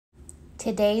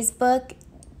Today's book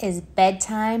is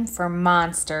Bedtime for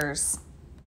Monsters.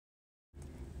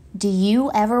 Do you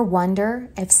ever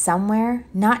wonder if somewhere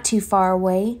not too far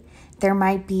away there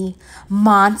might be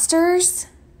monsters?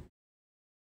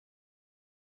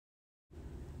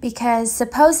 Because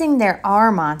supposing there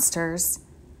are monsters,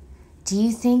 do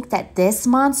you think that this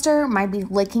monster might be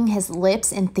licking his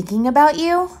lips and thinking about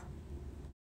you?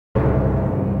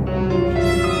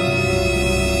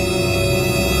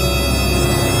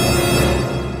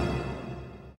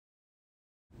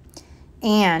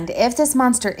 And if this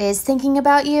monster is thinking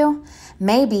about you,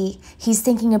 maybe he's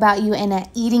thinking about you in a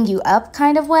eating you up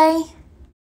kind of way.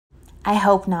 I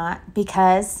hope not,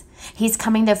 because he's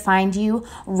coming to find you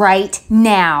right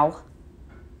now.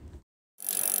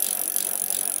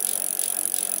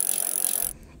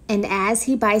 And as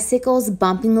he bicycles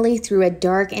bumpingly through a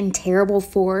dark and terrible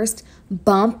forest,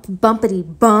 bump,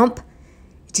 bumpity bump,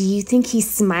 do you think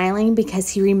he's smiling because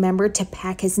he remembered to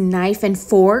pack his knife and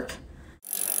fork?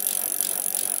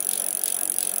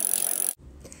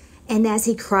 And as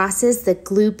he crosses the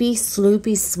gloopy,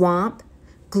 sloopy swamp,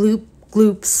 gloop,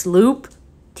 gloop, sloop,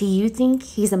 do you think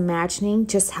he's imagining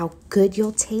just how good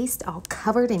you'll taste all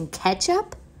covered in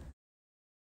ketchup?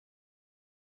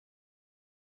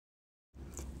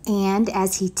 And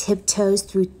as he tiptoes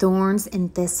through thorns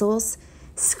and thistles,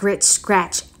 scritch,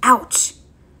 scratch, ouch,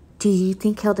 do you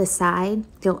think he'll decide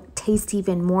they'll taste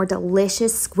even more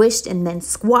delicious, squished and then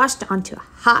squashed onto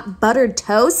hot buttered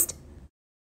toast?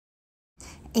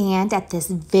 And at this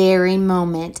very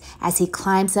moment, as he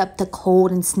climbs up the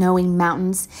cold and snowy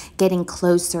mountains, getting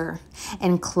closer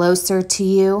and closer to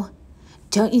you,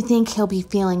 don't you think he'll be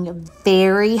feeling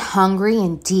very hungry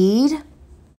indeed?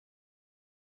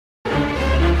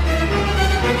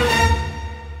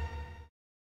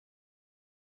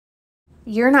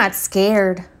 You're not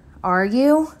scared, are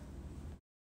you?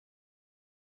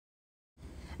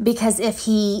 Because if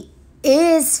he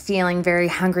is feeling very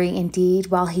hungry indeed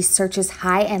while he searches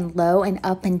high and low and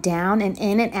up and down and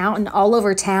in and out and all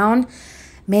over town,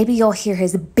 maybe you'll hear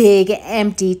his big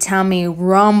empty tummy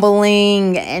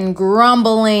rumbling and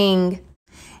grumbling.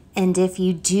 And if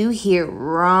you do hear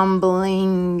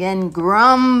rumbling and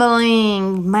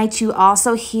grumbling, might you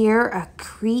also hear a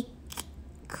creak,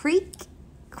 creak,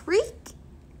 creak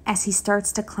as he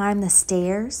starts to climb the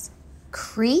stairs?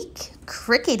 Creak,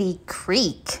 crickety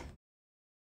creak.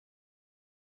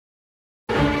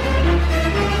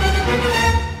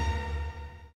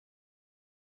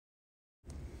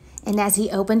 And as he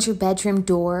opens your bedroom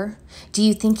door, do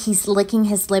you think he's licking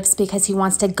his lips because he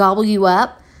wants to gobble you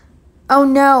up? Oh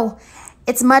no,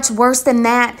 it's much worse than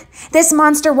that. This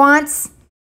monster wants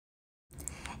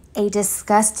a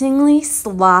disgustingly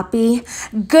sloppy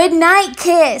goodnight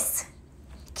kiss.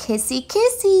 Kissy,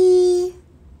 kissy.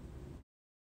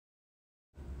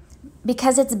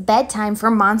 Because it's bedtime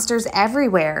for monsters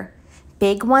everywhere.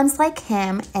 Big ones like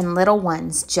him and little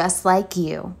ones just like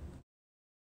you.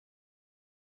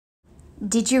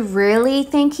 Did you really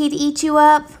think he'd eat you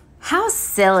up? How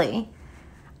silly.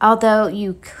 Although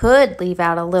you could leave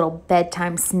out a little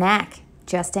bedtime snack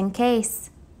just in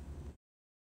case.